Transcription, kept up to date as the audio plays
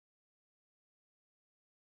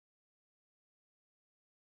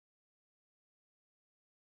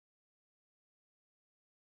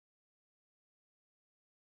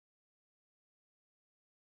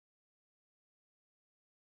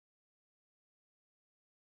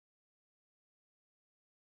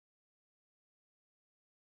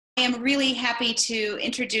am really happy to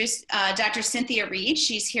introduce Dr. Cynthia Reed.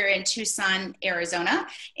 She's here in Tucson, Arizona,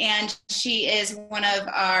 and she is one of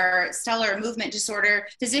our stellar movement disorder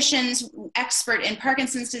physicians, expert in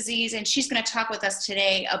Parkinson's disease, and she's going to talk with us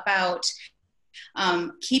today about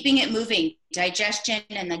keeping it moving, digestion,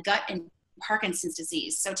 and the gut and Parkinson's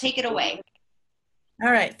disease. So take it away.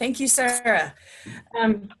 All right, thank you, Sarah.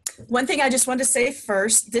 One thing I just wanted to say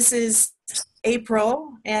first, this is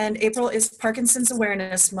April, and April is Parkinson's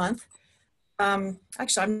Awareness Month.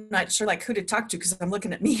 Actually, I'm not sure who to talk to because I'm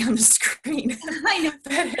looking at me on the screen. I know,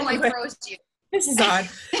 anyway, I froze you. This is odd.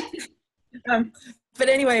 But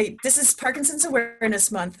anyway, this is Parkinson's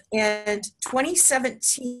Awareness Month, and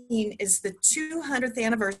 2017 is the 200th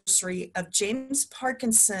anniversary of James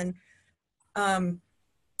Parkinson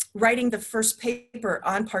writing the first paper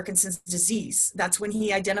on Parkinson's disease. That's when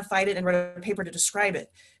he identified it and wrote a paper to describe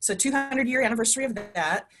it. So 200-year anniversary of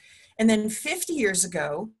that. And then 50 years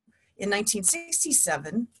ago, in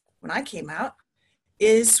 1967, when I came out,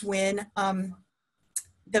 is when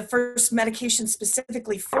the first medication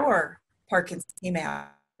specifically for Parkinson's came out,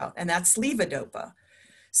 and that's levodopa.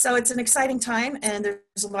 So it's an exciting time, and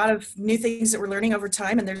there's a lot of new things that we're learning over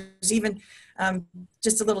time. And there's even,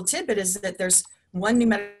 just a little tidbit is that there's one new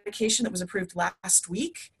medication that was approved last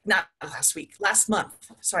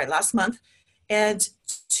month, and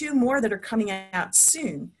two more that are coming out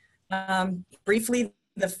soon. Briefly,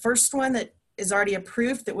 the first one that is already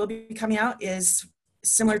approved that will be coming out is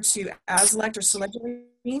similar to Azilect or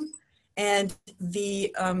Seledrine, and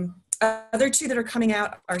the other two that are coming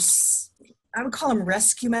out are, I would call them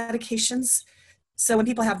rescue medications. So when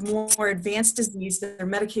people have more advanced disease, their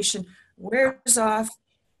medication wears off,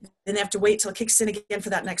 then they have to wait till it kicks in again for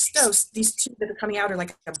that next dose. These two that are coming out are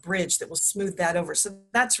like a bridge that will smooth that over. So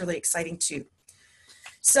that's really exciting too.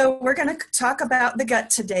 So we're going to talk about the gut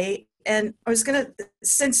today. And I was going to,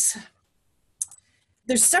 since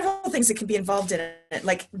there's several things that can be involved in it,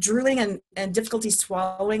 like drooling and difficulty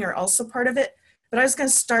swallowing are also part of it. But I was going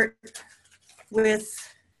to start with,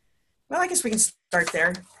 well, I guess we can start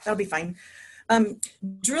there. That'll be fine.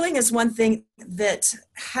 Drooling is one thing that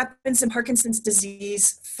happens in Parkinson's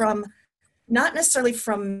disease from, not necessarily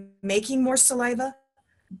from making more saliva,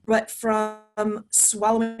 but from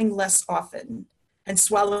swallowing less often and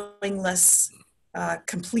swallowing less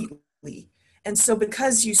completely. And so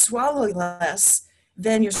because you swallow less,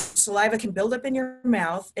 then your saliva can build up in your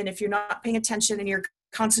mouth. And if you're not paying attention and you're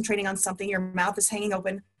concentrating on something, your mouth is hanging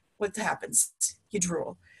open, what happens? You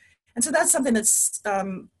drool. And so that's something that's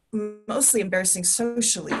mostly embarrassing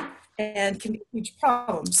socially and can be a huge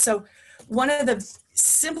problem. So one of the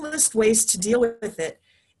simplest ways to deal with it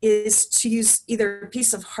is to use either a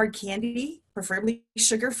piece of hard candy, preferably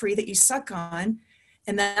sugar-free, that you suck on,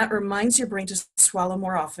 and that reminds your brain to swallow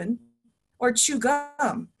more often, or chew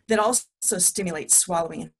gum that also stimulates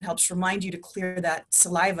swallowing and helps remind you to clear that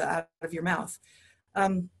saliva out of your mouth.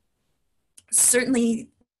 Certainly,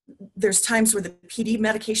 there's times where the PD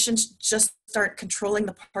medications just aren't controlling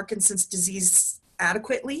the Parkinson's disease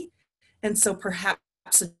adequately. And so perhaps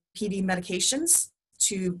the PD medications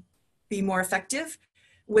to be more effective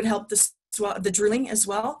would help the drooling as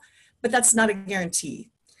well, but that's not a guarantee.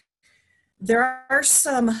 There are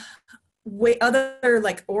some other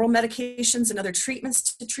like oral medications and other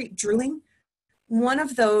treatments to treat drooling. One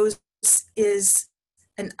of those is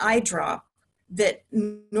an eye drop that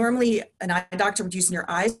normally an eye doctor would use in your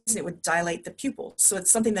eyes, and it would dilate the pupils. So it's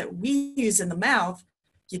something that we use in the mouth.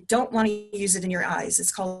 You don't want to use it in your eyes.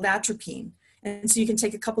 It's called atropine. And so you can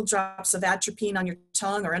take a couple drops of atropine on your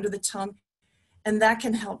tongue or under the tongue, and that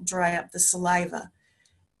can help dry up the saliva.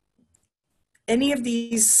 Any of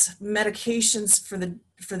these medications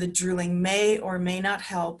for the drooling may or may not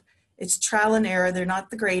help. It's trial and error. They're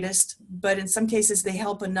not the greatest, but in some cases they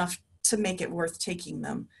help enough to make it worth taking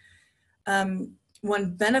them.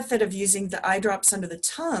 One benefit of using the eye drops under the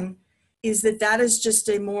tongue is that is just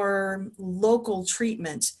a more local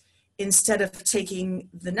treatment instead of taking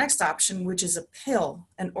the next option, which is a pill,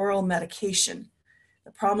 an oral medication.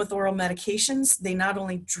 The problem with oral medications, they not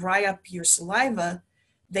only dry up your saliva,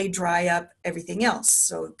 they dry up everything else.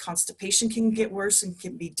 So constipation can get worse and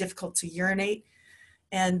can be difficult to urinate,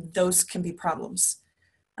 and those can be problems.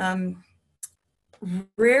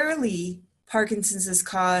 Rarely Parkinson's is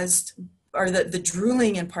caused, or the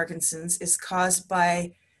drooling in Parkinson's is caused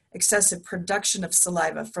by excessive production of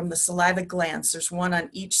saliva from the saliva glands. There's one on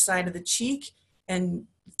each side of the cheek and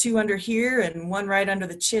two under here and one right under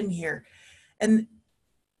the chin here. And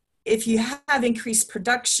if you have increased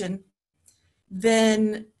production,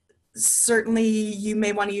 then certainly you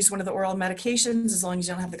may want to use one of the oral medications as long as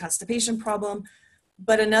you don't have the constipation problem.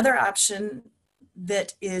 But another option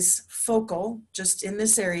that is focal, just in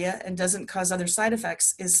this area, and doesn't cause other side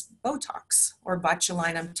effects is Botox or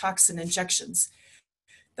botulinum toxin injections.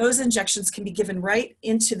 Those injections can be given right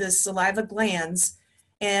into the saliva glands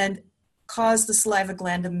and cause the saliva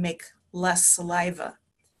gland to make less saliva.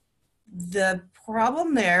 The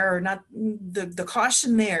problem there, or not, the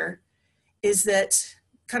caution there is that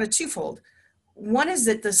kind of twofold. One is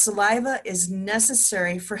that the saliva is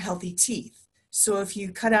necessary for healthy teeth. So if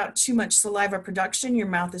you cut out too much saliva production, your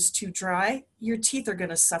mouth is too dry, your teeth are going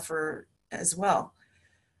to suffer as well.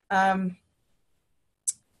 And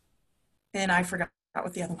I forgot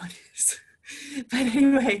what the other one is. But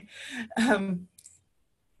anyway, I don't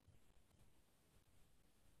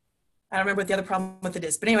remember what the other problem with it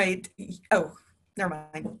is. But anyway, oh, never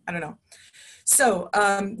mind. I don't know. So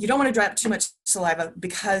you don't want to dry up too much saliva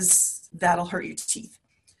because that'll hurt your teeth.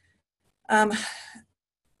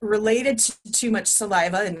 Related to too much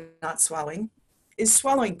saliva and not swallowing is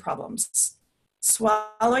swallowing problems.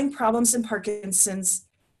 Swallowing problems in Parkinson's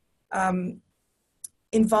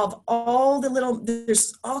involve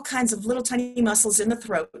there's all kinds of little tiny muscles in the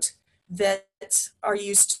throat that are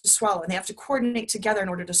used to swallow, and they have to coordinate together in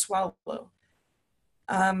order to swallow.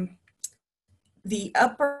 The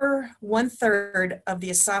upper 1/3 of the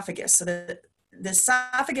esophagus, so the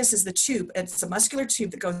esophagus is the tube, it's a muscular tube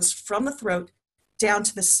that goes from the throat down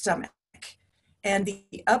to the stomach. And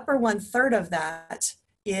the upper 1/3 of that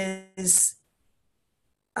is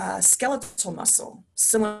skeletal muscle,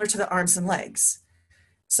 similar to the arms and legs.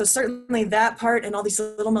 So certainly that part and all these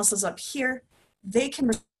little muscles up here, they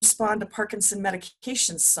can respond to Parkinson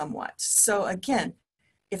medications somewhat. So again,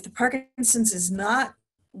 if the Parkinson's is not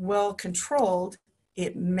well controlled,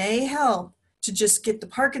 it may help to just get the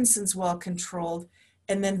Parkinson's well controlled,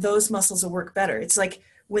 and then those muscles will work better. It's like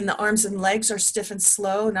when the arms and legs are stiff and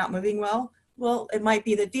slow, not moving well, well, it might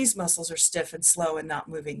be that these muscles are stiff and slow and not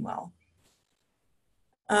moving well.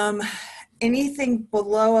 Anything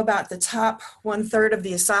below about the top 1/3 of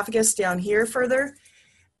the esophagus down here further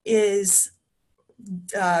is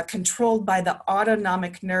controlled by the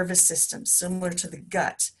autonomic nervous system, similar to the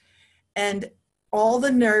gut. And all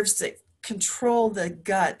the nerves that control the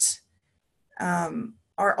gut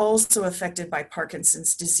are also affected by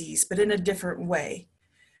Parkinson's disease, but in a different way.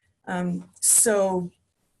 So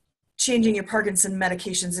changing your Parkinson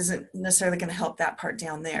medications isn't necessarily going to help that part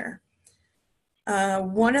down there.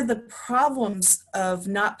 One of the problems of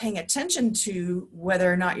not paying attention to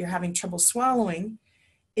whether or not you're having trouble swallowing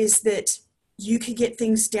is that you could get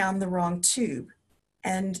things down the wrong tube.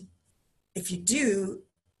 And if you do,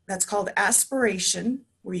 that's called aspiration,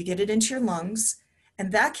 where you get it into your lungs,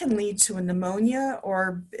 and that can lead to a pneumonia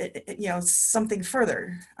or something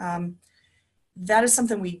further. That is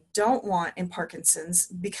something we don't want in Parkinson's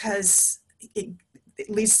because at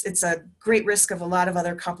least it's a great risk of a lot of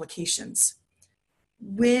other complications.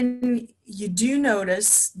 When you do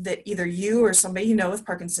notice that either you or somebody you know with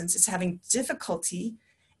Parkinson's is having difficulty,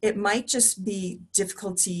 it might just be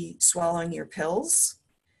difficulty swallowing your pills.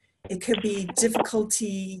 It could be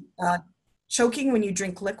difficulty choking when you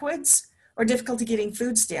drink liquids, or difficulty getting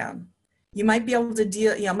foods down. You might be able to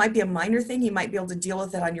deal, it might be a minor thing, you might be able to deal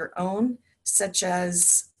with it on your own, such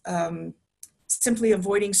as simply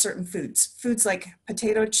avoiding certain foods. Foods like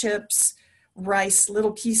potato chips, rice,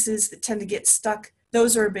 little pieces that tend to get stuck,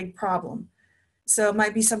 those are a big problem. So it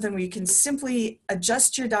might be something where you can simply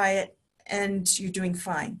adjust your diet and you're doing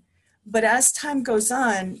fine. But as time goes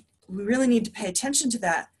on, we really need to pay attention to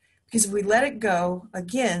that, because if we let it go,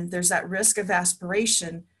 again, there's that risk of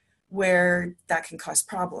aspiration where that can cause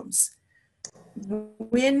problems.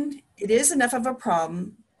 When it is enough of a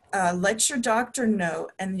problem, let your doctor know,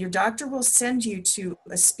 and your doctor will send you to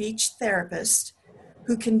a speech therapist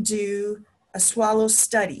who can do a swallow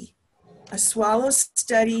study. A swallow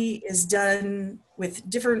study is done with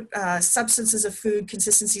different substances of food,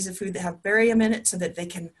 consistencies of food that have barium in it, so that they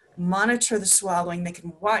can monitor the swallowing. They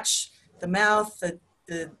can watch the mouth,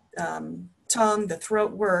 the tongue, the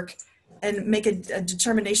throat work, and make a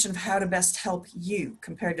determination of how to best help you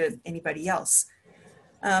compared to anybody else.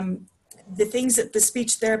 The things that the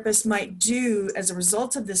speech therapist might do as a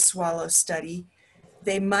result of this swallow study,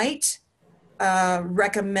 they might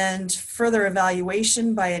recommend further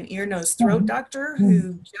evaluation by an ear, nose, throat doctor,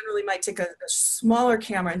 who generally might take a smaller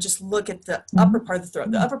camera and just look at the upper part of the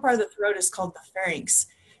throat. The upper part of the throat is called the pharynx.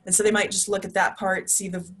 And so they might just look at that part, see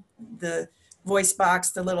the voice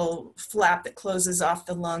box, the little flap that closes off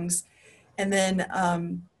the lungs, and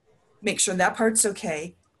then make sure that part's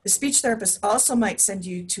okay. The speech therapist also might send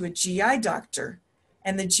you to a GI doctor,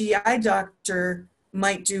 and the GI doctor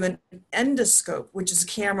might do an endoscope, which is a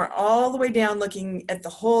camera all the way down looking at the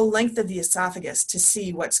whole length of the esophagus to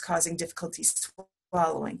see what's causing difficulty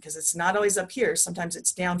swallowing, because it's not always up here, sometimes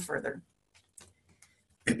it's down further.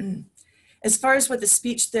 As far as what the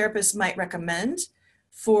speech therapist might recommend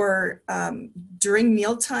for during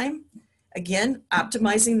mealtime, again,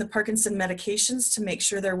 optimizing the Parkinson medications to make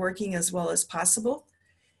sure they're working as well as possible.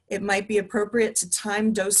 It might be appropriate to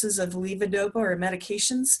time doses of levodopa or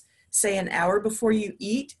medications, say an hour before you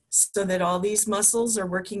eat, so that all these muscles are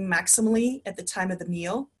working maximally at the time of the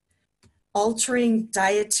meal. Altering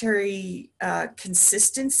dietary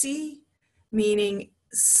consistency, meaning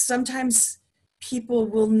sometimes people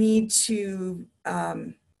will need to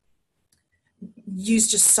use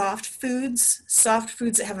just soft foods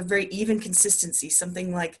that have a very even consistency,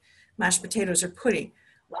 something like mashed potatoes or pudding.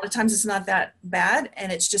 A lot of times it's not that bad,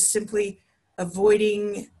 and it's just simply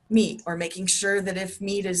avoiding meat, or making sure that if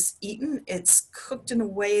meat is eaten, it's cooked in a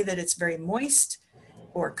way that it's very moist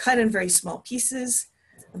or cut in very small pieces.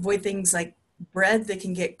 Avoid things like bread that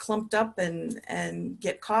can get clumped up and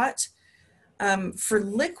get caught. For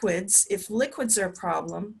liquids, if liquids are a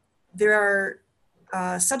problem, there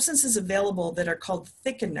are substances available that are called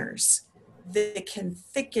thickeners that can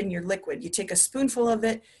thicken your liquid. You take a spoonful of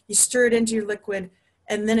it, you stir it into your liquid,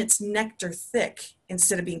 and then it's nectar thick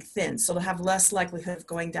instead of being thin. So it'll have less likelihood of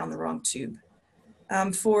going down the wrong tube.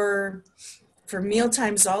 For meal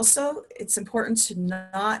times also, it's important to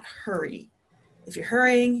not hurry. If you're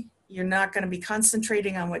hurrying, you're not going to be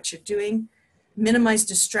concentrating on what you're doing. Minimize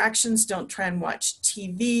distractions. Don't try and watch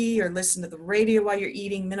TV or listen to the radio while you're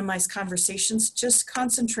eating. Minimize conversations. Just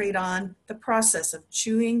concentrate on the process of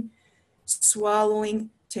chewing, swallowing,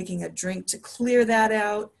 taking a drink to clear that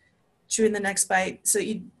out, chewing the next bite, so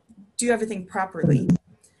you do everything properly.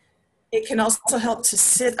 It can also help to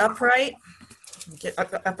sit upright, get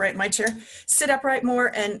upright in my chair, sit upright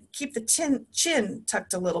more and keep the chin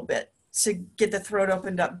tucked a little bit to get the throat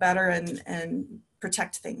opened up better and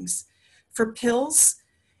protect things. For pills,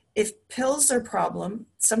 if pills are a problem,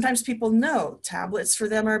 sometimes people know tablets for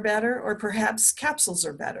them are better, or perhaps capsules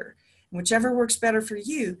are better. Whichever works better for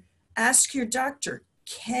you, ask your doctor,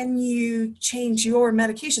 can you change your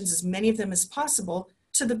medications, as many of them as possible,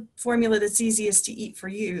 to the formula that's easiest to eat for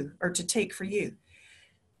you or to take for you?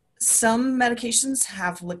 Some medications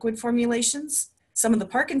have liquid formulations. Some of the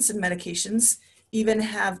Parkinson medications even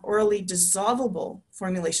have orally dissolvable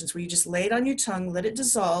formulations where you just lay it on your tongue, let it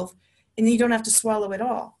dissolve, and you don't have to swallow it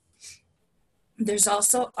all. There's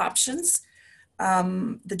also options.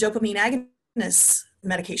 The dopamine agonist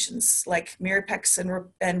medications like Mirapex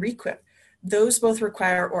and Requip, those both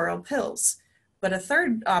require oral pills. But a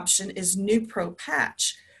third option is Nupro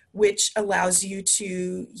patch, which allows you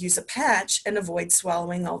to use a patch and avoid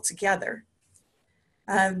swallowing altogether.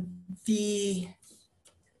 Probably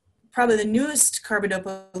the newest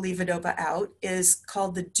carbidopa levodopa out is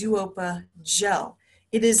called the Duopa gel.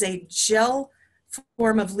 It is a gel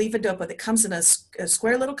form of levodopa that comes in a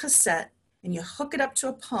square little cassette, and you hook it up to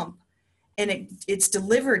a pump, and it's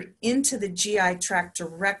delivered into the GI tract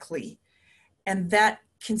directly. And that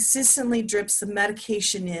consistently drips the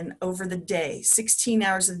medication in over the day, 16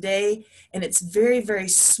 hours a day, and it's very, very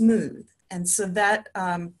smooth. And so that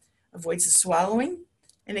avoids the swallowing,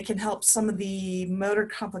 and it can help some of the motor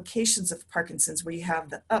complications of Parkinson's, where you have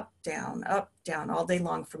the up, down all day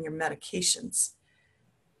long from your medications.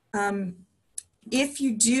 If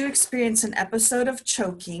you do experience an episode of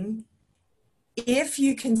choking, if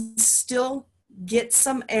you can still get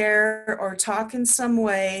some air or talk in some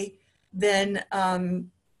way, then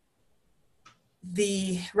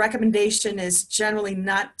the recommendation is generally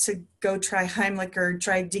not to go try Heimlich or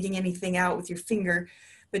try digging anything out with your finger,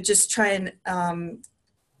 but just try and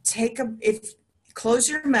close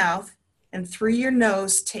your mouth and through your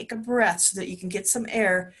nose, take a breath so that you can get some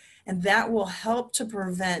air, and that will help to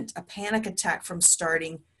prevent a panic attack from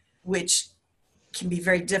starting, which can be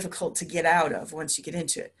very difficult to get out of once you get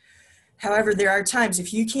into it. However, there are times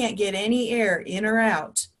if you can't get any air in or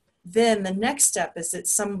out, then the next step is that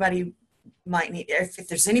somebody might need, if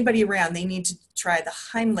there's anybody around, they need to try the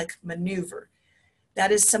Heimlich maneuver.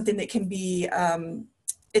 That is something that can be,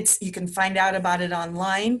 you can find out about it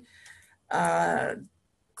online.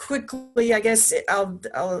 Quickly, I guess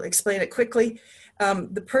I'll explain it quickly.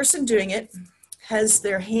 The person doing it has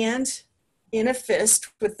their hand in a fist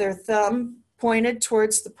with their thumb pointed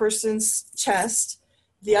towards the person's chest.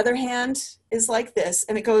 The other hand is like this,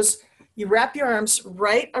 and it goes, you wrap your arms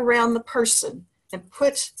right around the person and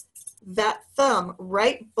put that thumb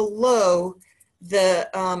right below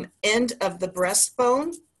the end of the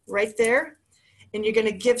breastbone, right there. And you're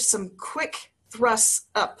gonna give some quick thrusts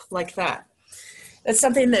up like that. that's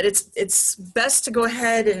something that it's best to go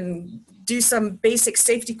ahead and do some basic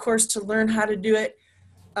safety course to learn how to do it.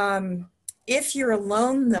 If you're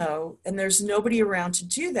alone though, and there's nobody around to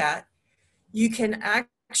do that, you can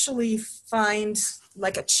actually find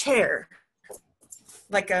like a chair,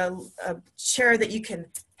 like a chair that you can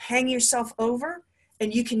hang yourself over,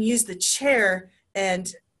 and you can use the chair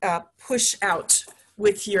and push out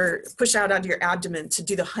onto your abdomen to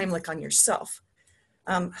do the Heimlich on yourself.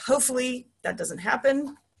 Hopefully that doesn't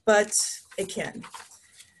happen, but it can.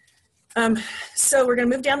 So we're going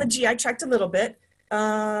to move down the GI tract a little bit.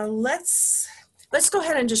 Let's go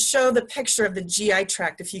ahead and just show the picture of the GI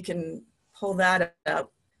tract, if you can pull that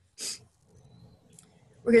up.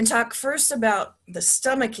 We're going to talk first about the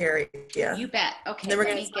stomach area. You bet. Okay, then we're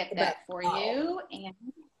let going me get that for you. And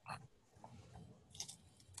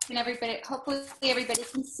can everybody, hopefully everybody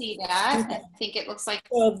can see that. I think it looks like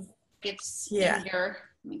it's in your,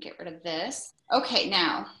 let me get rid of this. Okay,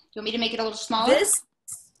 now, do you want me to make it a little smaller?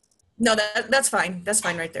 No, that's fine. That's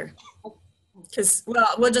fine right there. Because,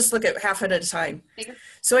 well, we'll just look at half at a time. Bigger?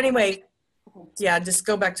 So anyway, yeah, just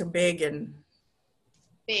go back to big and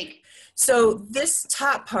big. So this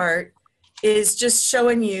top part is just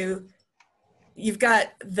showing you, you've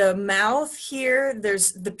got the mouth here.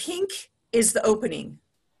 There's the pink is the opening.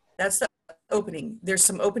 That's the opening. There's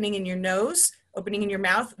some opening in your nose, opening in your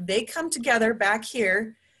mouth. They come together back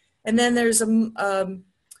here. And then there's a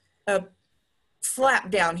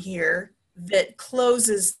flap down here that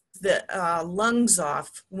closes the lungs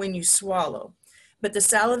off when you swallow. But the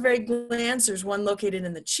salivary glands, there's one located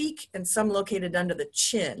in the cheek and some located under the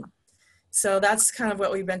chin. So that's kind of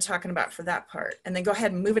what we've been talking about for that part. And then go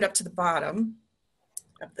ahead and move it up to the bottom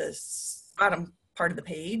of this bottom part of the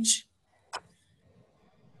page.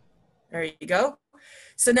 There you go.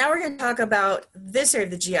 So now we're going to talk about this area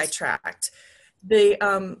of the GI tract. The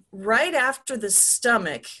right after the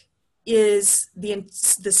stomach is the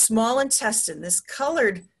small intestine. This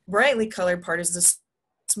colored, brightly colored part is the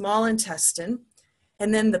small intestine.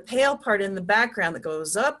 And then the pale part in the background that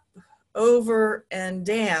goes up, over, and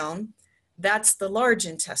down, that's the large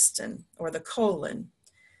intestine or the colon.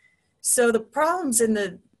 So the problems in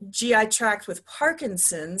the GI tract with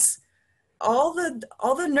Parkinson's, all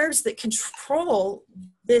the nerves that control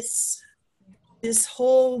this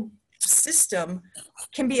whole system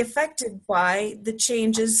can be affected by the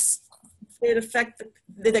changes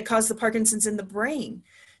that cause the Parkinson's in the brain.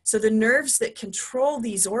 So the nerves that control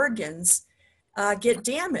these organs get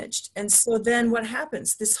damaged. And so then what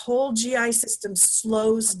happens? This whole GI system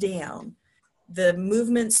slows down. The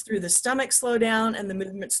movements through the stomach slow down and the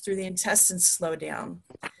movements through the intestines slow down.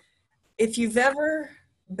 If you've ever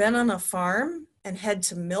been on a farm and had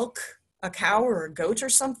to milk a cow or a goat or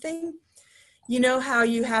something, you know how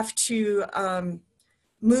you have to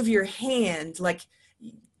move your hand, like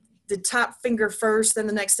the top finger first, then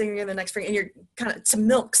the next finger, and the next finger, and you're kind of to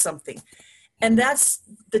milk something. And that's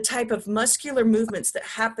the type of muscular movements that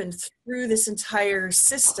happen through this entire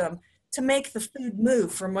system to make the food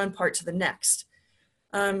move from one part to the next.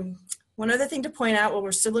 One other thing to point out while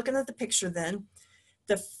we're still looking at the picture then,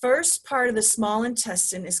 the first part of the small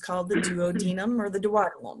intestine is called the duodenum or the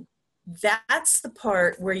duodenum. That's the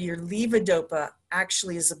part where your levodopa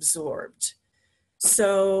actually is absorbed.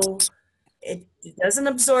 So it doesn't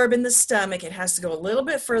absorb in the stomach. It has to go a little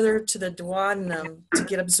bit further to the duodenum to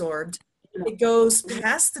get absorbed. It goes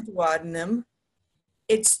past the duodenum.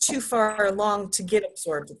 It's too far along to get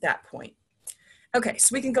absorbed at that point. Okay,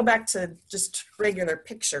 so we can go back to just regular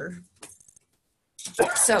picture.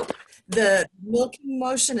 So the milking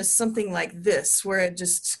motion is something like this, where it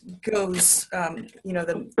just goes, you know,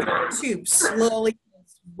 the tube slowly,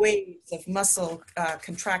 waves of muscle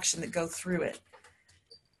contraction that go through it.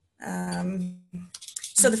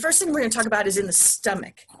 So the first thing we're going to talk about is in the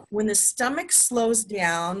stomach. When the stomach slows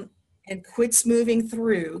down and quits moving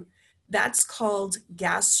through, that's called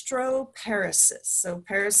gastroparesis. So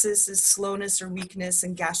paresis is slowness or weakness,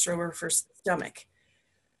 and gastro refers to the stomach.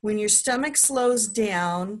 When your stomach slows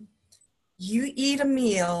down, you eat a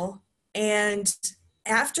meal, and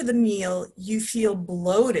after the meal, you feel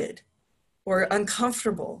bloated or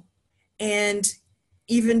uncomfortable. And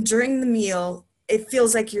even during the meal, it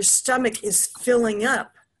feels like your stomach is filling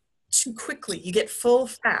up too quickly. You get full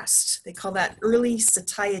fast. They call that early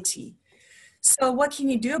satiety. So what can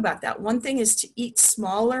you do about that? One thing is to eat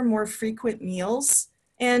smaller, more frequent meals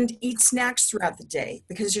and eat snacks throughout the day,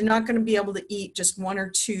 because you're not going to be able to eat just one or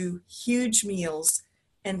two huge meals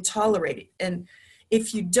and tolerate it. And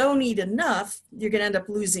if you don't eat enough, you're going to end up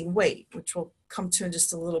losing weight, which we'll come to in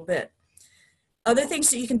just a little bit. Other things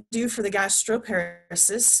that you can do for the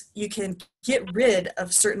gastroparesis, you can get rid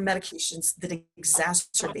of certain medications that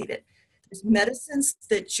exacerbate it. There's medicines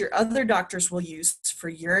that your other doctors will use for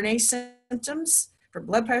urinary symptoms, for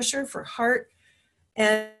blood pressure, for heart,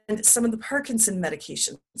 and some of the Parkinson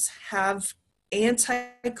medications have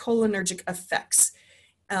anticholinergic effects.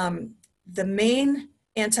 The main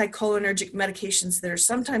anticholinergic medications that are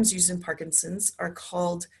sometimes used in Parkinson's are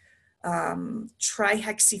called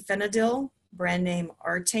trihexyphenidyl, brand name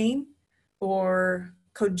Artane, or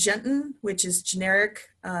Cogentin, which is generic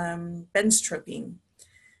benztropine.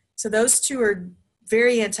 So those two are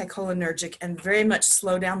very anticholinergic and very much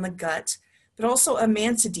slow down the gut, but also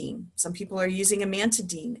amantadine. Some people are using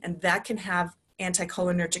amantadine, and that can have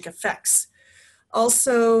anticholinergic effects.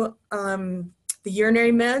 Also, the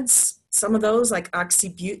urinary meds, some of those like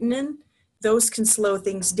oxybutynin, those can slow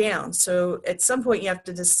things down. So at some point you have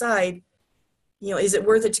to decide, is it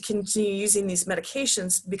worth it to continue using these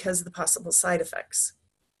medications because of the possible side effects?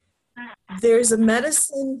 There's a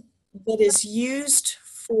medicine that is used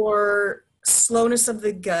for slowness of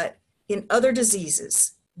the gut in other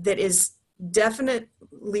diseases that is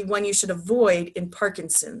definitely one you should avoid in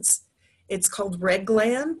Parkinson's. It's called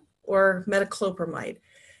Reglan or metoclopramide.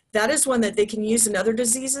 That is one that they can use in other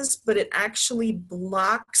diseases, but it actually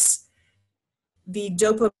blocks the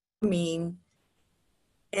dopamine,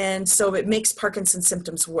 and so it makes Parkinson's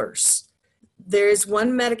symptoms worse. There is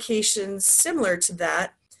one medication similar to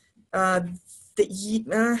that I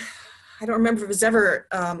don't remember if it was ever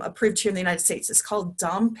approved here in the United States. It's called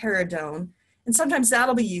domperidone, and sometimes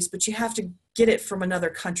that'll be used, but you have to get it from another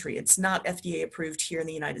country. It's not FDA approved here in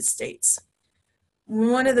the United States.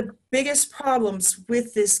 One of the biggest problems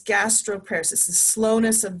with this gastroparesis, the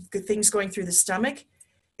slowness of things going through the stomach,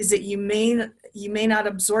 is that you may not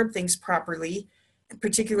absorb things properly,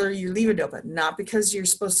 particularly your levodopa, not because you're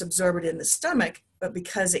supposed to absorb it in the stomach, but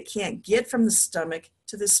because it can't get from the stomach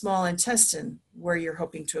to the small intestine where you're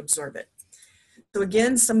hoping to absorb it. So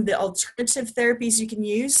again, some of the alternative therapies you can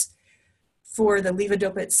use for the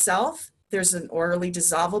levodopa itself, there's an orally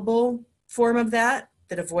dissolvable form of that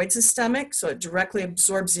avoids the stomach, so it directly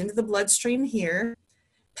absorbs into the bloodstream here.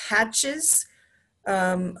 Patches,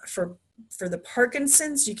 for the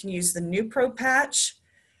Parkinson's, you can use the Nupro patch.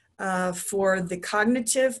 For the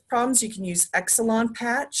cognitive problems, you can use Exelon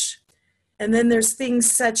patch. And then there's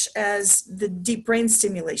things such as the deep brain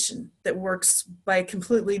stimulation that works by a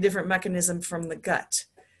completely different mechanism from the gut.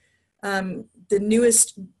 The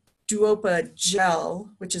newest Duopa gel,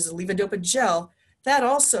 which is a levodopa gel, that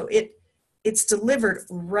also, it's delivered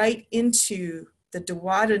right into the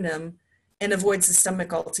duodenum and avoids the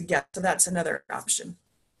stomach altogether. So that's another option.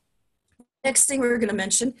 Next thing we're going to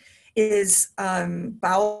mention is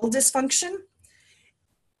bowel dysfunction,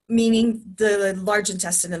 meaning the large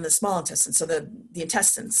intestine and the small intestine, so the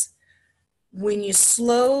intestines. When you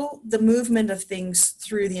slow the movement of things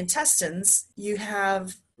through the intestines, you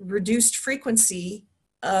have reduced frequency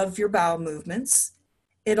of your bowel movements.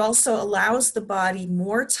 It also allows the body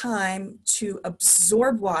more time to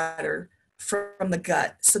absorb water from the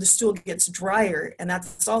gut, so the stool gets drier, and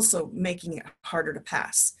that's also making it harder to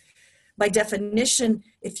pass. By definition,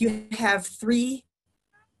 if you have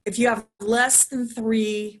less than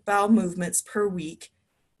 3 bowel movements per week,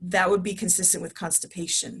 that would be consistent with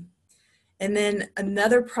constipation. And then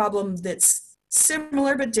another problem that's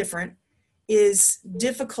similar but different is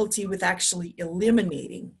difficulty with actually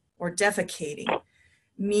eliminating or defecating,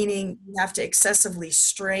 meaning you have to excessively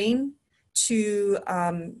strain to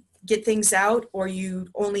get things out, or you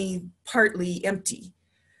only partly empty.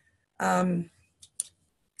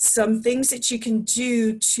 Some things that you can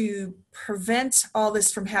do to prevent all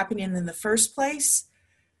this from happening in the first place.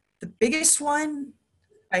 The biggest one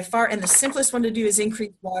by far, and the simplest one to do, is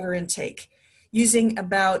increase water intake. Using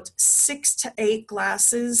about 6 to 8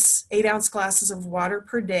 glasses, 8-ounce glasses of water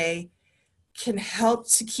per day can help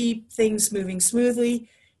to keep things moving smoothly,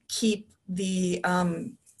 keep the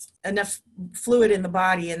enough fluid in the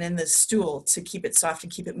body and in the stool to keep it soft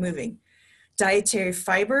and keep it moving. Dietary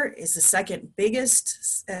fiber is the second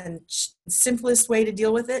biggest and simplest way to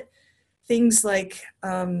deal with it. Things like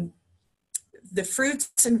the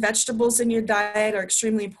fruits and vegetables in your diet are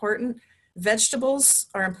extremely important. Vegetables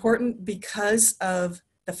are important because of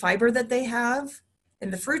the fiber that they have,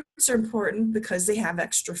 and the fruits are important because they have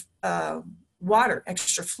extra water,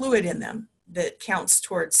 extra fluid in them that counts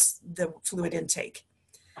towards the fluid intake.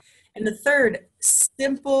 And the third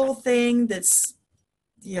simple thing that's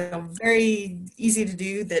very easy to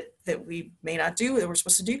do that we may not do, that we're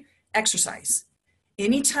supposed to do, exercise.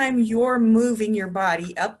 Anytime you're moving your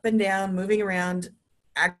body up and down, moving around,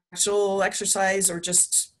 actual exercise or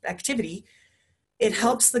just activity, it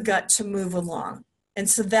helps the gut to move along. And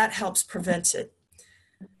so that helps prevent it.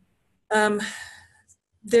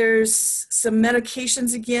 There's some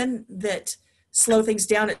medications, again, that slow things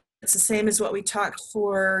down. It's the same as what we talked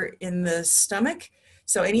for in the stomach.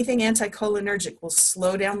 So anything anticholinergic will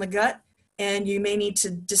slow down the gut, and you may need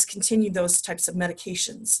to discontinue those types of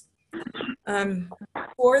medications.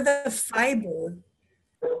 For the fiber,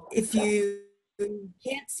 if you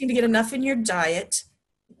can't seem to get enough in your diet,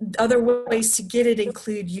 other ways to get it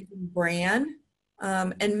include using bran,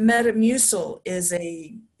 and Metamucil is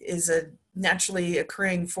a naturally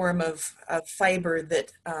occurring form of fiber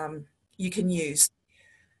that you can use.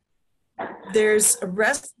 There's a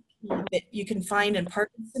recipe that you can find in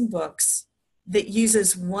Parkinson books that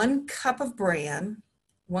uses 1 cup of bran,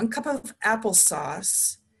 1 cup of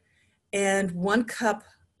applesauce, and 1 cup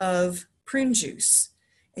of prune juice.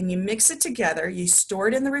 And you mix it together, you store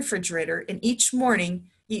it in the refrigerator, and each morning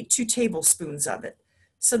you eat 2 tablespoons of it.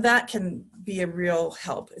 So that can be a real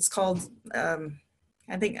help. It's called, I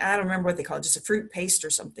don't remember what they call it, just a fruit paste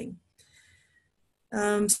or something.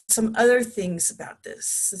 Some other things about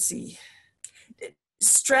this, let's see.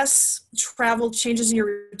 Stress, travel, changes in your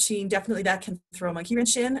routine, definitely that can throw a monkey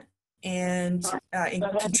wrench in and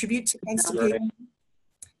contribute to constipation.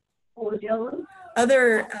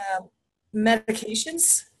 Other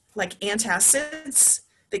medications like antacids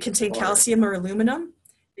that contain calcium or aluminum,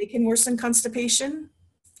 they can worsen constipation.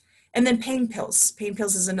 And then pain pills. Pain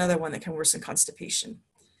pills is another one that can worsen constipation.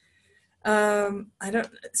 I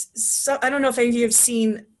don't know if any of you have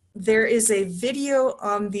seen, there is a video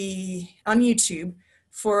on YouTube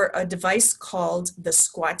for a device called the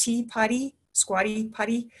Squatty Potty.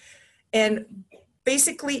 And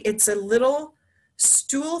basically it's a little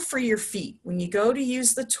stool for your feet. When you go to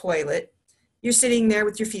use the toilet, you're sitting there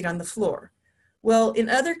with your feet on the floor. Well, in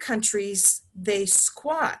other countries, they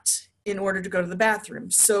squat in order to go to the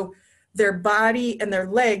bathroom. So their body and their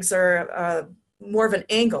legs are more of an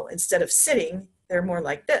angle. Instead of sitting, they're more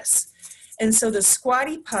like this. And so the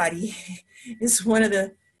Squatty Potty is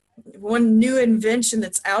one new invention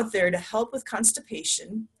that's out there to help with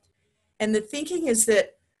constipation. And the thinking is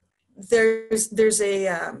that there's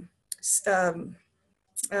a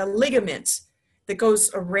ligament that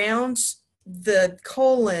goes around the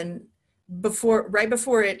colon right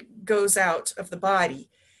before it goes out of the body,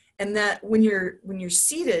 and that when you're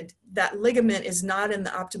seated, that ligament is not in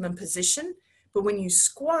the optimum position, but when you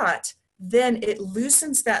squat, then it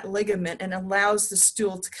loosens that ligament and allows the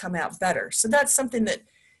stool to come out better. So that's something that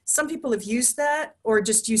some people have used, that, or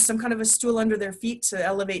just use some kind of a stool under their feet to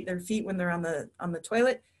elevate their feet when they're on the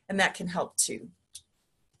toilet, and that can help too.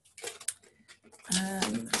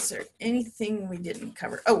 Is there anything we didn't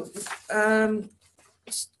cover? A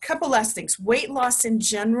couple last things. Weight loss in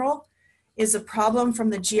general is a problem from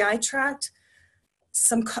the GI tract.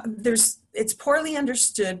 It's poorly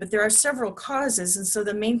understood, but there are several causes, and so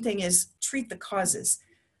the main thing is treat the causes.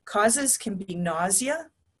 Causes can be nausea.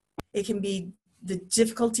 It can be the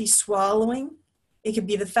difficulty swallowing. It can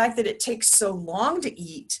be the fact that it takes so long to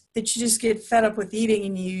eat that you just get fed up with eating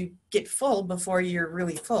and you get full before you're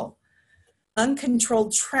really full.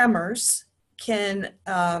 Uncontrolled tremors can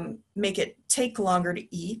make it take longer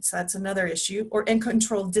to eat, so that's another issue, or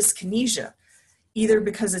uncontrolled dyskinesia, either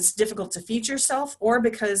because it's difficult to feed yourself or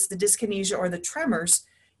because the dyskinesia or the tremors,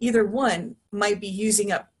 either one might be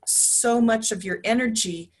using up so much of your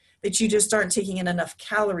energy that you just aren't taking in enough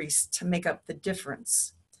calories to make up the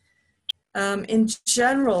difference. In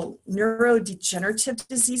general, neurodegenerative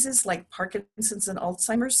diseases like Parkinson's and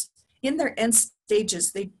Alzheimer's, in their end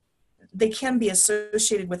stages, they can be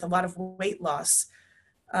associated with a lot of weight loss,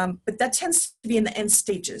 but that tends to be in the end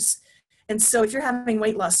stages. And so if you're having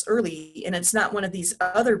weight loss early and it's not one of these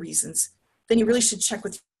other reasons, then you really should check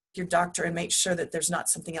with your doctor and make sure that there's not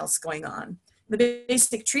something else going on. The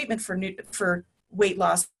basic treatment for weight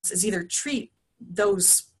loss is either treat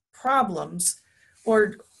those problems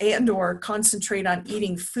or concentrate on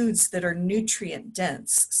eating foods that are nutrient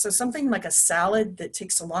dense. So something like a salad that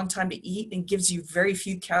takes a long time to eat and gives you very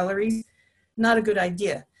few calories, not a good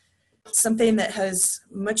idea. Something that has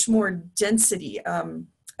much more density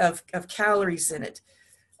of calories in it.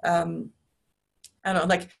 I don't know,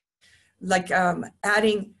 like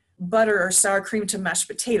adding butter or sour cream to mashed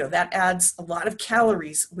potato, that adds a lot of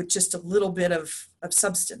calories with just a little bit of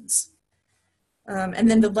substance. And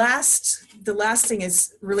then the last thing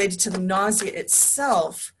is related to the nausea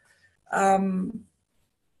itself.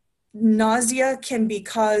 Nausea can be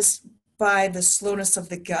caused by the slowness of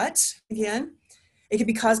the gut, again. It can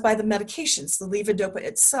be caused by the medications, the levodopa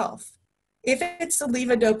itself. If it's the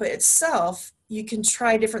levodopa itself, you can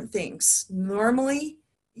try different things. Normally,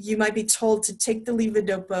 you might be told to take the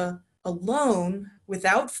levodopa alone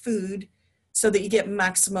without food so that you get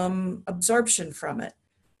maximum absorption from it.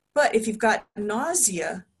 But if you've got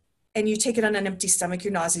nausea and you take it on an empty stomach,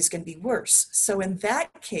 your nausea is going to be worse. So in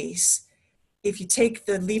that case, if you take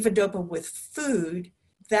the levodopa with food,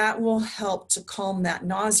 that will help to calm that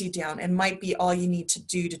nausea down and might be all you need to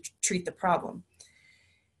do to treat the problem.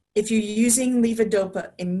 If you're using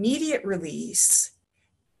levodopa immediate release,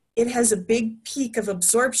 it has a big peak of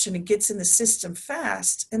absorption. It gets in the system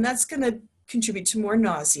fast, and that's going to contribute to more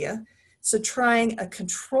nausea. So trying a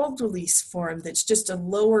controlled release form that's just a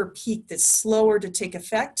lower peak, that's slower to take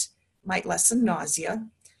effect, might lessen nausea.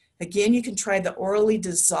 Again, you can try the orally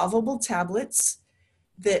dissolvable tablets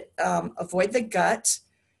that avoid the gut.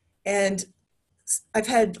 And I've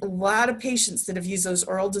had a lot of patients that have used those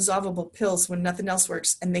oral dissolvable pills when nothing else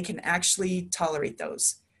works, and they can actually tolerate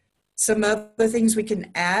those. Some other things we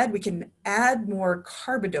can add more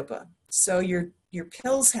carbidopa. So your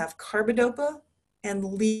pills have carbidopa and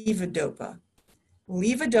levodopa.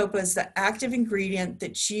 Levodopa is the active ingredient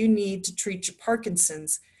that you need to treat your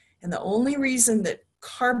Parkinson's. And the only reason that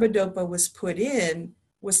carbidopa was put in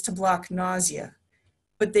was to block nausea.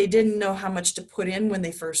 But they didn't know how much to put in when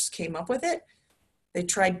they first came up with it. They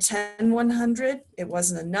tried 10-100, it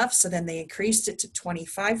wasn't enough, so then they increased it to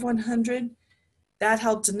 25-100. That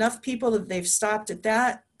helped enough people that they've stopped at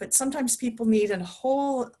that, but sometimes people need a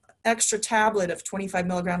whole extra tablet of 25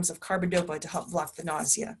 milligrams of carbidopa to help block the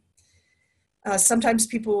nausea. Sometimes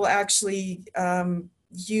people will actually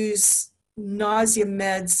use nausea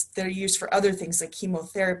meds that are used for other things like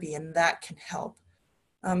chemotherapy, and that can help.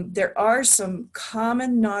 There are some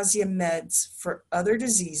common nausea meds for other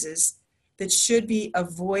diseases that should be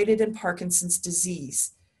avoided in Parkinson's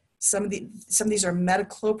disease. Some of these are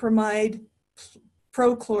metoclopramide,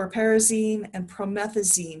 prochlorperazine, and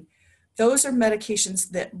promethazine. Those are medications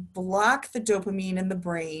that block the dopamine in the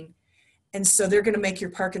brain, and so they're going to make your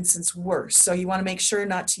Parkinson's worse. So you want to make sure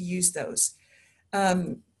not to use those.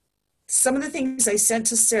 Some of the things I sent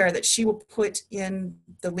to Sarah that she will put in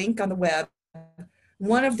the link on the web,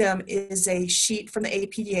 one of them is a sheet from the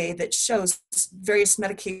APDA that shows various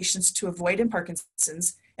medications to avoid in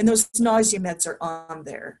Parkinson's, and those nausea meds are on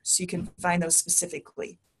there, so you can find those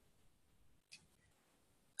specifically.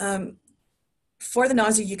 For the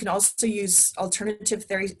nausea, you can also use alternative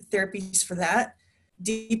therapies for that.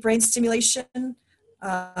 Deep brain stimulation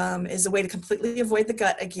is a way to completely avoid the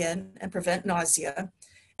gut again and prevent nausea.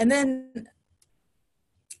 And then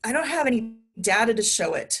I don't have any data to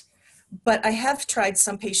show it, but I have tried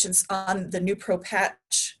some patients on the Nupro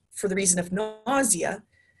patch for the reason of nausea,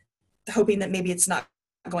 hoping that maybe it's not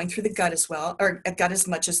going through the gut as well, or gut as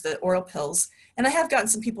much as the oral pills. And I have gotten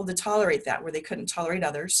some people to tolerate that where they couldn't tolerate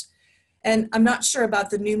others. And I'm not sure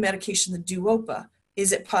about the new medication, the Duopa.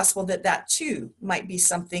 Is it possible that that too might be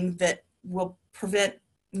something that will prevent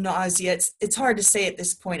nausea? It's hard to say at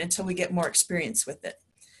this point until we get more experience with it.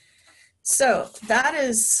 So that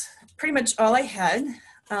is pretty much all I had.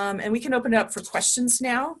 And we can open it up for questions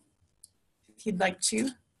now, if you'd like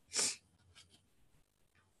to.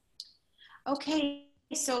 Okay,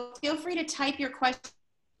 so feel free to type your questions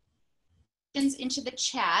into the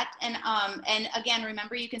chat, and again,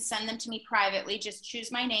 remember, you can send them to me privately. Just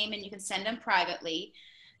choose my name and you can send them privately.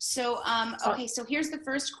 So okay, so here's the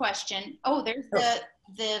first question. Oh, there's the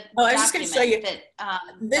I was just going to show you that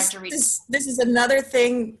this is another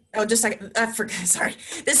thing. Oh, just a second, I forgot. Sorry,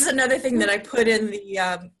 this is another thing that I put in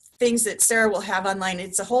the things that Sarah will have online.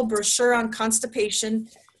 It's a whole brochure on constipation,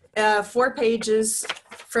 4 pages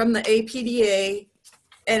from the APDA.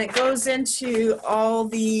 And it goes into all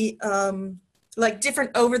the like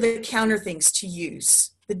different over-the-counter things to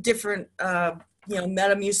use, the different,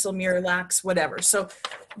 Metamucil, Miralax, whatever. So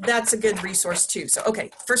that's a good resource too. So,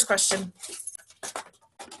 okay, first question.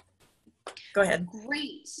 Go ahead.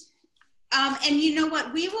 Great. And you know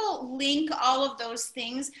what? We will link all of those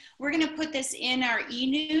things. We're going to put this in our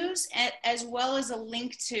e-news as well as a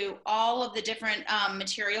link to all of the different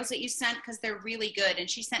materials that you sent, because they're really good. And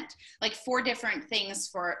she sent like 4 different things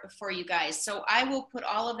for you guys. So I will put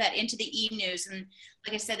all of that into the e-news. And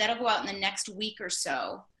like I said, that'll go out in the next week or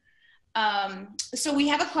so. So we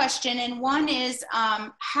have a question, and one is,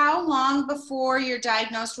 how long before you're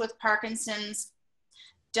diagnosed with Parkinson's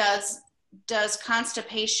does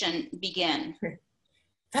constipation begin?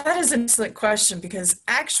 That is an excellent question, because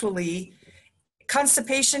actually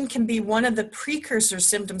constipation can be one of the precursor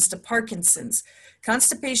symptoms to Parkinson's.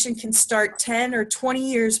 Constipation can start 10 or 20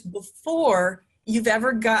 years before you've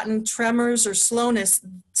ever gotten tremors or slowness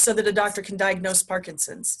so that a doctor can diagnose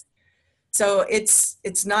Parkinson's. So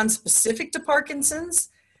it's non-specific to Parkinson's,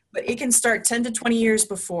 but it can start 10 to 20 years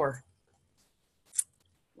before.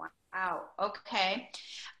 Wow, okay.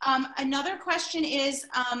 Another question is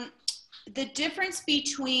the difference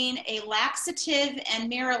between a laxative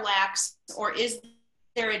and Miralax, or is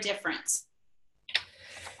there a difference?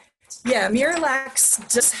 Yeah,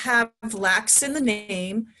 Miralax does have lax in the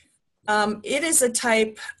name. It is a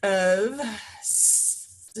type of,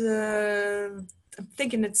 I'm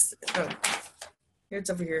thinking it's, oh, here it's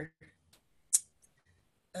over here.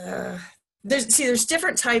 There's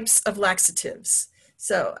different types of laxatives.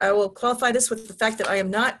 So I will qualify this with the fact that I am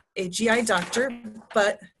not a GI doctor,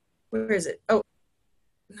 but where is it? Oh,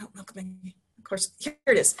 no, of course, here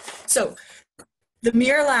it is. So the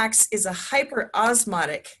Miralax is a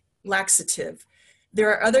hyperosmotic laxative. There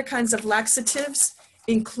are other kinds of laxatives,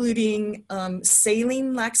 including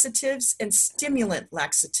saline laxatives and stimulant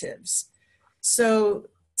laxatives. So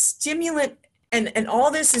stimulant, and all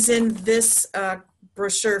this is in this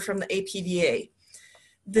brochure from the APDA.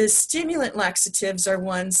 The stimulant laxatives are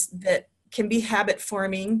ones that can be habit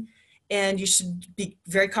forming, and you should be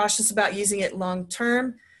very cautious about using it long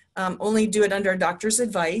term. Only do it under a doctor's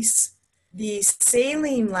advice. The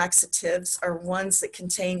saline laxatives are ones that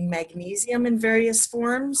contain magnesium in various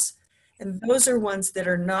forms, and those are ones that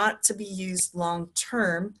are not to be used long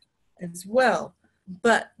term as well.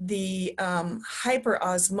 But the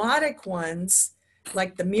hyperosmotic ones,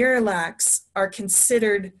 like the Miralax, are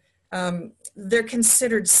considered, they're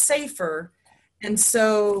considered safer. And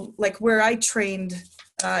so, like where I trained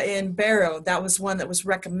in Barrow, that was one that was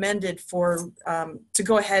recommended for to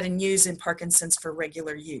go ahead and use in Parkinson's for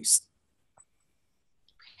regular use.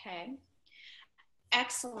 Okay,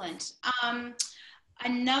 excellent.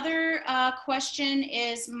 Another question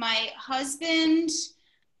is, my husband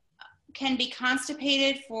can be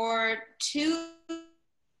constipated for 2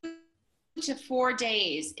 to 4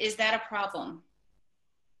 days. Is that a problem?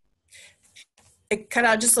 It cut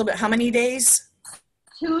out just a little bit. How many days?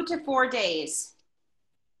 2 to 4 days.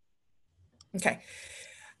 Okay.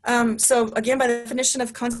 So again, by definition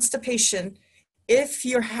of constipation, if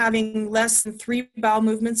you're having less than 3 bowel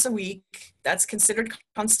movements a week, that's considered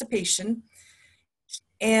constipation.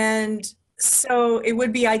 And so it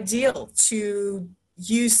would be ideal to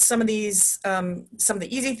use some of these, some of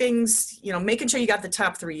the easy things, you know, making sure you got the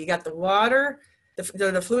top 3. You got the water,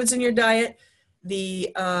 the fluids in your diet,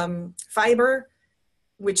 the fiber,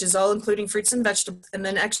 which is all including fruits and vegetables, and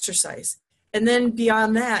then exercise. And then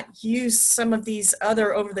beyond that, use some of these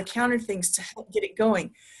other over-the-counter things to help get it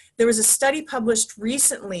going. There was a study published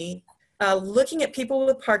recently looking at people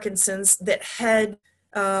with Parkinson's that had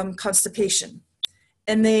constipation.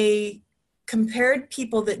 And they compared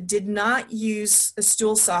people that did not use a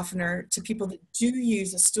stool softener to people that do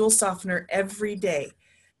use a stool softener every day.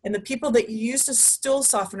 And the people that used a stool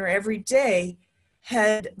softener every day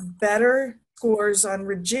had better scores on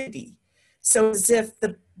rigidity. So as if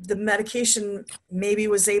the medication maybe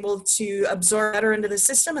was able to absorb better into the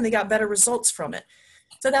system, and they got better results from it.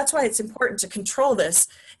 So that's why it's important to control this.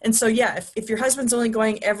 And so, yeah, if your husband's only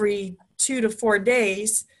going every 2 to 4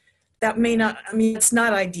 days, that may not, I mean, it's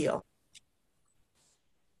not ideal.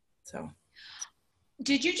 So.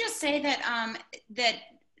 Did you just say that, that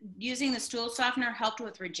using the stool softener helped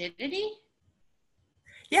with rigidity?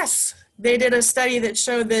 Yes, they did a study that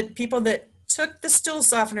showed that people that took the stool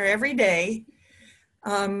softener every day,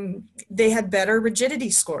 they had better rigidity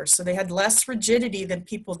scores. So they had less rigidity than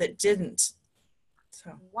people that didn't.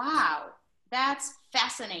 So. Wow, that's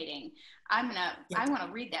fascinating. I want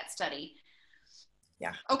to read that study.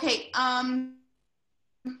 Yeah. Okay.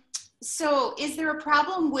 So is there a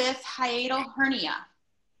problem with hiatal hernia?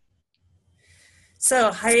 So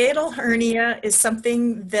hiatal hernia is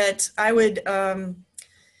something that I would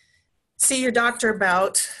see your doctor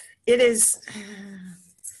about. It is,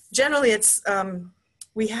 generally it's,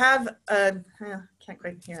 we have a, can't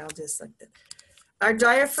quite hear, I'll just like that. Our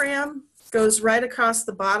diaphragm goes right across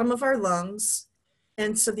the bottom of our lungs.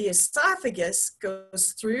 And so the esophagus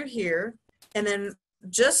goes through here, and then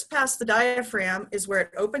just past the diaphragm is where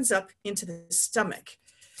it opens up into the stomach.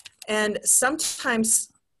 And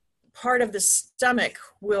sometimes part of the stomach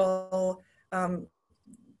will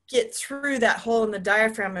get through that hole in the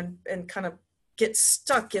diaphragm and kind of get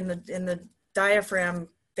stuck in the diaphragm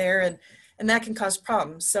there, and that can cause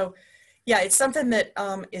problems. So yeah, it's something that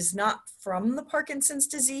is not from the Parkinson's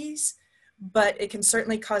disease, but it can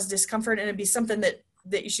certainly cause discomfort, and it'd be something that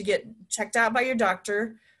you should get checked out by your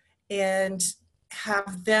doctor and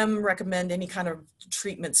have them recommend any kind of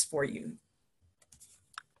treatments for you.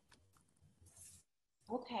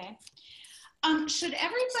 Okay. Should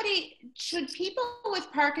people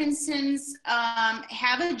with Parkinson's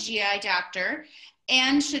have a GI doctor?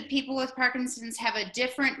 And should people with Parkinson's have a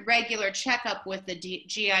different regular checkup with the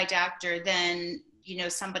GI doctor than, you know,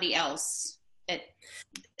 somebody else at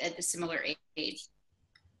a similar age?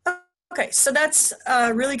 Okay, so that's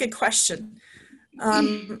a really good question.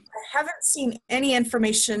 I haven't seen any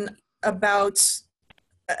information about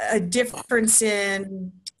a difference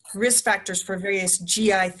in risk factors for various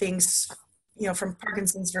GI things, you know, from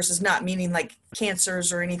Parkinson's versus not, meaning like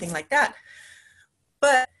cancers or anything like that.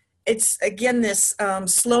 But it's, again, this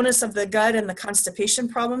slowness of the gut and the constipation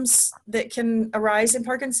problems that can arise in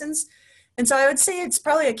Parkinson's. And so I would say it's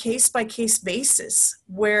probably a case-by-case basis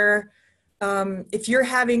where if you're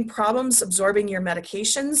having problems absorbing your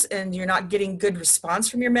medications and you're not getting good response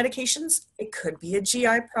from your medications, it could be a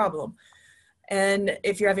GI problem. And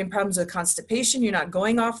if you're having problems with constipation, you're not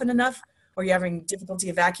going often enough, or you're having difficulty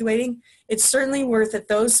evacuating, it's certainly worth it.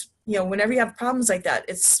 Those, you know, whenever you have problems like that,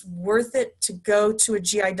 it's worth it to go to a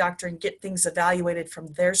GI doctor and get things evaluated from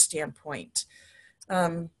their standpoint.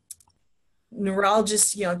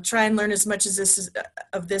 Neurologists, you know, try and learn as much as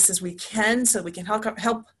this as we can so we can help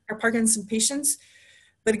our Parkinson patients.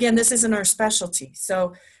 But again, this isn't our specialty,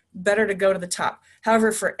 so better to go to the top.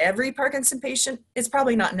 However, for every Parkinson patient, it's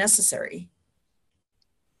probably not necessary.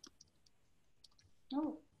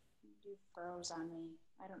 Oh, you froze on me.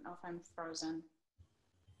 I don't know if I'm frozen.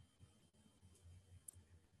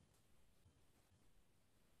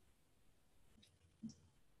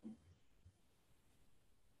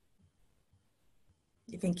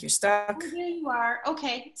 You think you're stuck? Oh, there you are.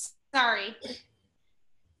 Okay, sorry.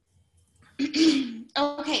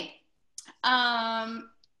 Okay.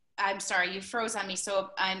 I'm sorry, you froze on me. So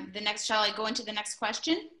shall I go into the next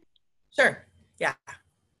question? Sure, yeah.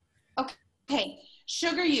 Okay,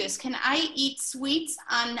 sugar use. Can I eat sweets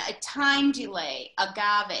on a time delay,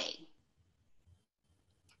 agave?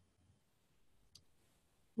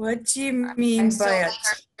 What do you mean by a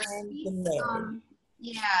time delay?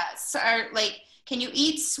 Yeah, so like, can you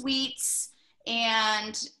eat sweets,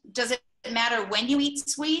 and does it matter when you eat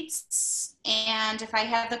sweets? And if I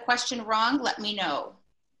have the question wrong, let me know.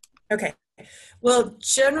 Okay, well,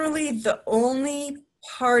 generally the only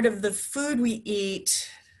part of the food we eat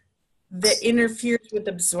that interferes with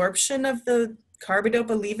absorption of the carbidopa,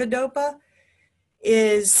 levodopa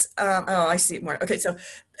is, oh, I see it more. Okay, so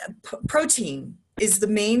protein is the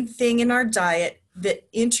main thing in our diet that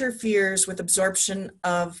interferes with absorption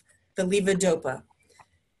of the levodopa.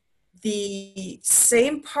 The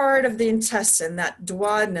same part of the intestine, that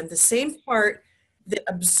duodenum, the same part that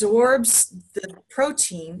absorbs the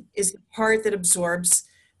protein is the part that absorbs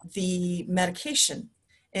the medication.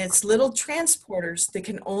 And it's little transporters that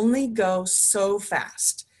can only go so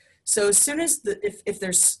fast. So as soon as if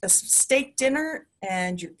there's a steak dinner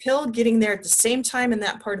and your pill getting there at the same time in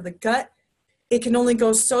that part of the gut, it can only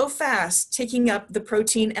go so fast taking up the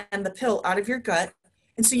protein and the pill out of your gut.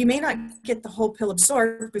 And so you may not get the whole pill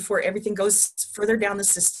absorbed before everything goes further down the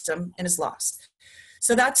system and is lost.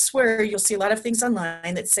 So that's where you'll see a lot of things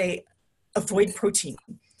online that say, avoid protein.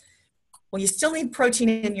 Well, you still need protein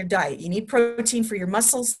in your diet. You need protein for your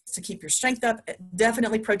muscles to keep your strength up.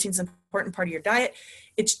 Definitely protein's an important part of your diet.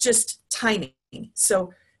 It's just timing.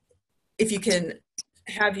 So if you can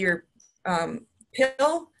have your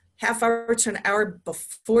pill half hour to an hour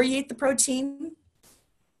before you eat the protein,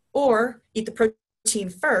 or eat the protein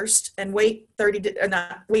first and wait an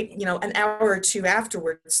hour or two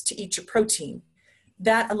afterwards to eat your protein.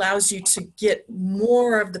 That allows you to get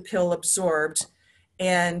more of the pill absorbed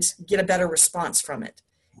and get a better response from it.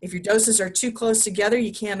 If your doses are too close together,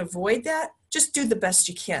 you can't avoid that. Just do the best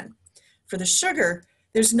you can. For the sugar,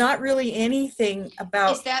 there's not really anything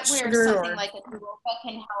about Is that where sugar something like a Duopa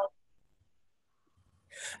can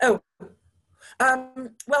help?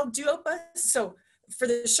 Well, Duopa, so for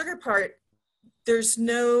the sugar part, there's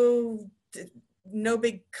no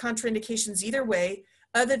big contraindications either way,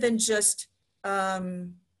 other than just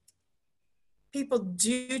people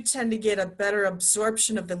do tend to get a better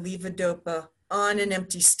absorption of the levodopa on an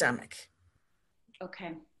empty stomach.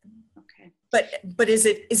 Okay. But is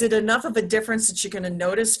it enough of a difference that you're going to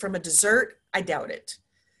notice from a dessert? I doubt it.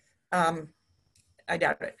 I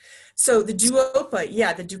doubt it. So the Duopa,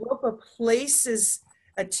 yeah, the Duopa places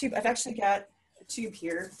a tube. I've actually got a tube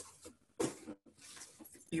here.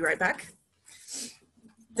 Be right back.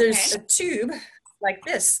 There's a tube like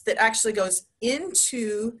this that actually goes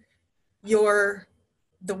into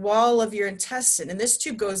the wall of your intestine, and this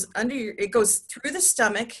tube goes it goes through the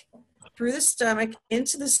stomach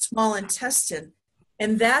into the small intestine,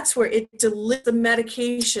 and that's where it delivers the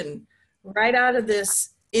medication right out of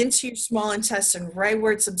this into your small intestine, right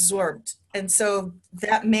where it's absorbed. And so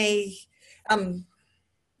that may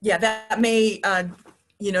yeah, that may,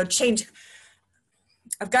 change.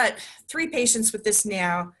 I've got 3 patients with this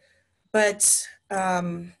now, but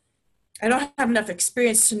I don't have enough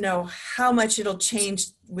experience to know how much it'll change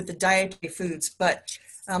with the dietary foods, but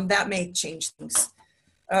that may change things.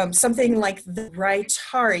 Something like the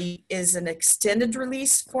Rytari is an extended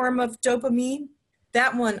release form of dopamine.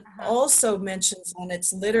 That one also mentions on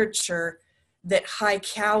its literature that high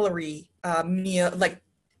calorie meal, like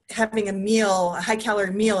having a high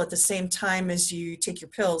calorie meal at the same time as you take your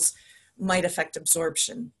pills might affect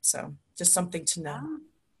absorption. So just something to know.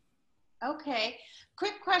 Okay.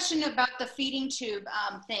 Quick question about the feeding tube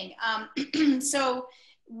thing. So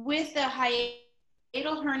with the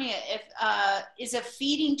hiatal hernia, is a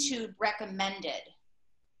feeding tube recommended?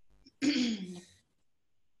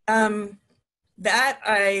 That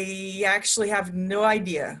I actually have no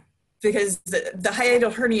idea, because the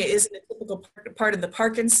hiatal hernia isn't a typical part of the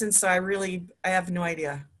Parkinson, so I have no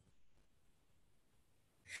idea.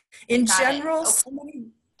 In general,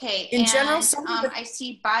 okay. In general, I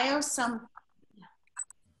see some.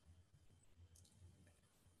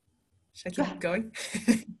 Should I keep going?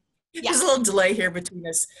 Yeah. There's a little delay here between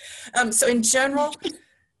us. So in general,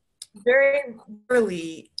 very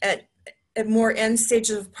early at more end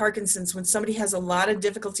stages of Parkinson's, when somebody has a lot of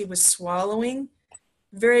difficulty with swallowing,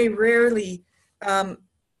 very rarely,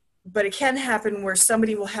 but it can happen where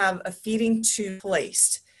somebody will have a feeding tube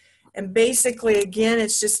placed. And basically, again,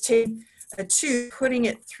 it's just taking a tube, putting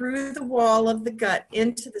it through the wall of the gut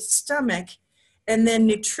into the stomach, and then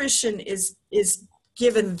nutrition is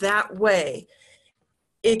given that way.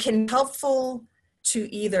 It can be helpful to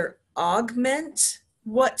either augment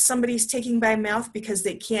what somebody's taking by mouth because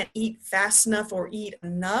they can't eat fast enough or eat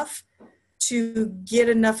enough to get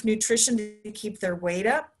enough nutrition to keep their weight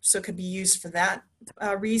up. So it could be used for that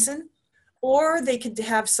reason. Or they could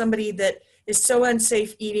have somebody that is so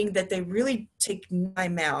unsafe eating that they really take by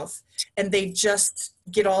mouth and they just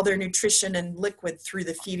get all their nutrition and liquid through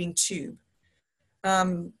the feeding tube.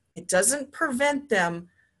 It doesn't prevent them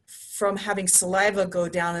from having saliva go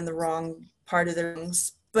down in the wrong part of their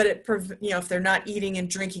lungs, but if they're not eating and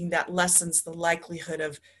drinking, that lessens the likelihood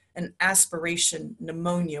of an aspiration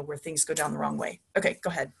pneumonia where things go down the wrong way. Okay, go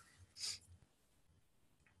ahead.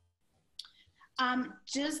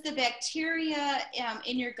 Does the bacteria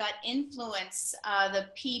in your gut influence the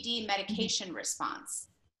PD medication response?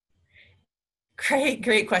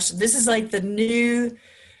 Great question. This is like the new,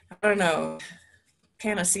 I don't know,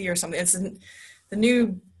 panacea or something. It's the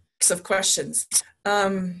new box of questions.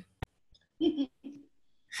 How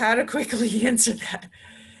to quickly answer that?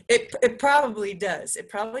 It probably does. It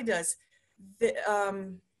probably does. Do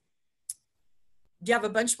you have a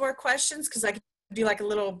bunch more questions? Because I could do like a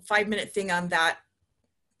little 5-minute thing on that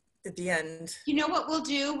at the end. You know what we'll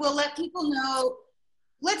do? We'll let people know.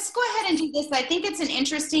 Let's go ahead and do this. I think it's an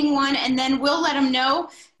interesting one, and then we'll let them know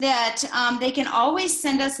that they can always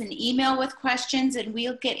send us an email with questions and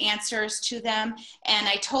we'll get answers to them. And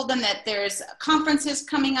I told them that there's conferences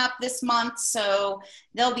coming up this month, so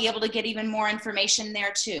they'll be able to get even more information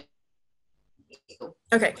there too.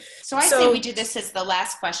 Okay. So I say we do this as the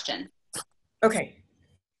last question. Okay.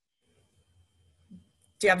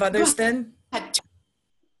 Do you have others then?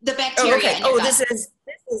 The bacteria. Oh, okay. Oh, this is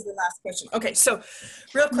the last question. Okay, so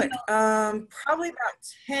real quick, probably about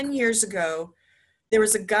 10 years ago, there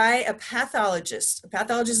was a guy, a pathologist. A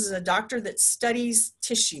pathologist is a doctor that studies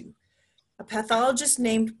tissue. A pathologist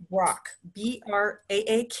named Braak,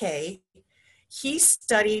 B-R-A-A-K. He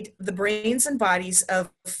studied the brains and bodies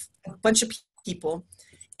of a bunch of people,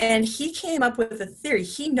 and he came up with a theory.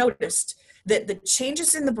 He noticed that the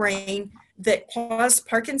changes in the brain that cause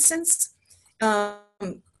Parkinson's,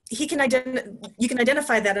 you can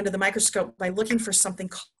identify that under the microscope by looking for something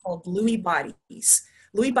called Lewy bodies.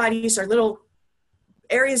 Lewy bodies are little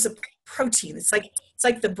areas of protein. It's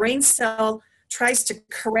like the brain cell tries to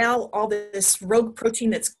corral all this rogue protein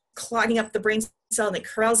that's clogging up the brain cell, and it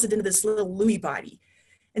corrals it into this little Lewy body.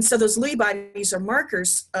 And so those Lewy bodies are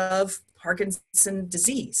markers of Parkinson's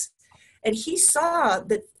disease. And he saw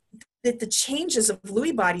that the changes of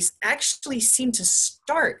Lewy bodies actually seem to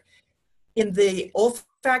start in the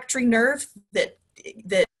olfactory nerve that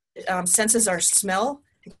senses our smell.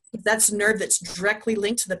 That's a nerve that's directly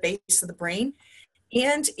linked to the base of the brain,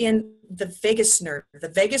 and in the vagus nerve. The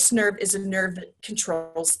vagus nerve is a nerve that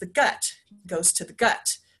controls the gut, goes to the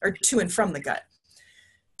gut, or to and from the gut.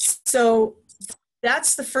 So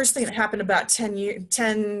that's the first thing that happened about 10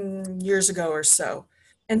 years ago or so.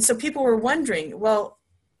 And so people were wondering, well,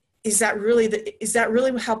 is that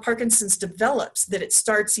really how Parkinson's develops? That it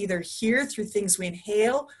starts either here through things we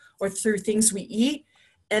inhale or through things we eat?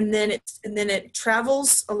 and then it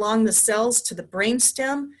travels along the cells to the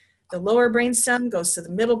brainstem. The lower brainstem goes to the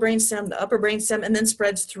middle brainstem, the upper brainstem, and then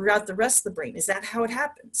spreads throughout the rest of the brain. Is that how it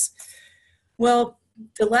happens? Well,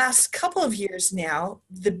 the last couple of years now,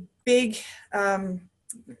 the big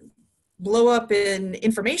blow up in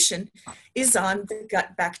information is on the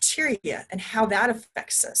gut bacteria and how that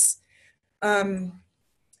affects us.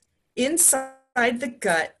 Inside the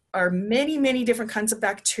gut are many, many different kinds of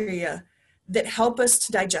bacteria that help us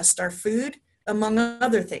to digest our food, among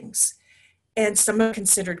other things. And some are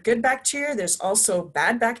considered good bacteria. There's also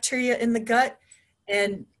bad bacteria in the gut.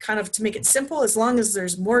 And kind of to make it simple, as long as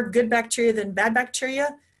there's more good bacteria than bad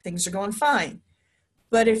bacteria, things are going fine.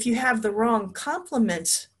 But if you have the wrong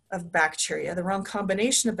complement of bacteria, the wrong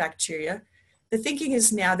combination of bacteria, the thinking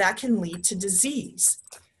is now that can lead to disease.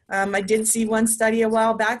 I did see one study a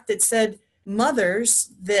while back that said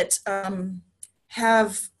mothers that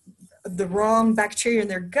have the wrong bacteria in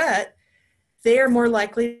their gut, they are more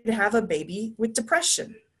likely to have a baby with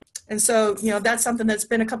depression. And so, that's something that's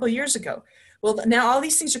been a couple of years ago. Well, now all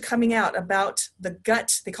these things are coming out about the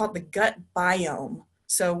gut. They call it the gut biome.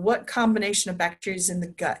 So what combination of bacteria is in the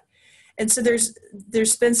gut? And so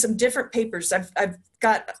there's been some different papers. I've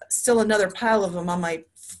got still another pile of them on my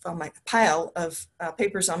pile of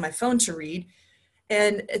papers on my phone to read.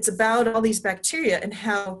 And it's about all these bacteria and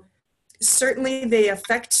how certainly they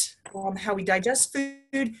affect how we digest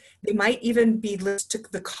food. They might even be linked to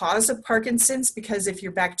the cause of Parkinson's, because if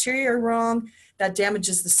your bacteria are wrong, that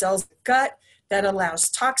damages the cells of the gut, that allows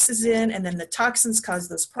toxins in, and then the toxins cause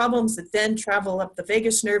those problems that then travel up the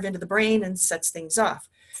vagus nerve into the brain and sets things off.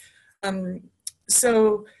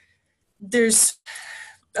 So there's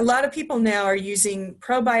a lot of people now are using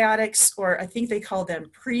probiotics, or I think they call them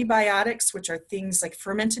prebiotics, which are things like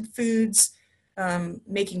fermented foods,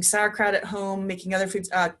 making sauerkraut at home, making other foods.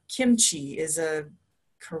 Kimchi is a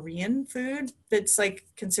Korean food that's like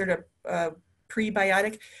considered a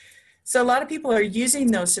prebiotic. So a lot of people are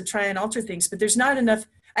using those to try and alter things, but there's not enough.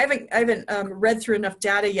 I haven't read through enough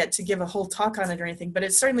data yet to give a whole talk on it or anything, but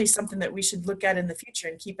it's certainly something that we should look at in the future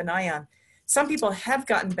and keep an eye on. Some people have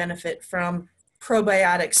gotten benefit from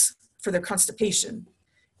probiotics for their constipation.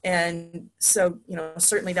 And so,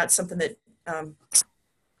 certainly that's something that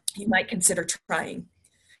you might consider trying.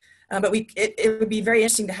 But it would be very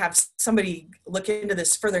interesting to have somebody look into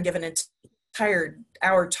this further and give an entire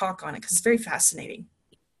hour talk on it, because it's very fascinating.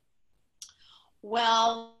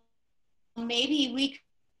 Well, maybe we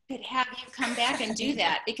could have you come back and do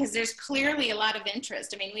that, because there's clearly a lot of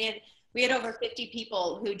interest. I mean, we had over 50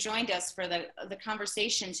 people who joined us for the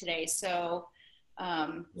conversation today. So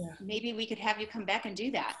maybe we could have you come back and do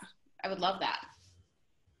that. I would love that.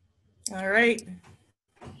 All right.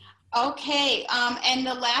 Okay. And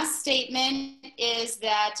the last statement is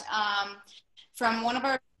that from one of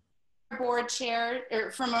our board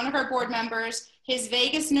members, his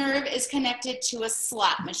vagus nerve is connected to a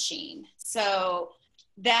slot machine. So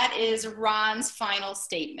that is Ron's final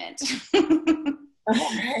statement.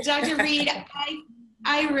 Dr. Reed,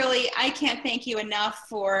 I can't thank you enough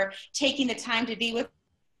for taking the time to be with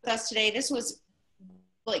us today. This was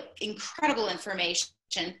like incredible information,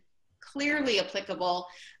 clearly applicable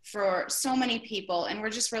for so many people. And we're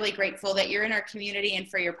just really grateful that you're in our community and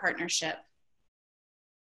for your partnership.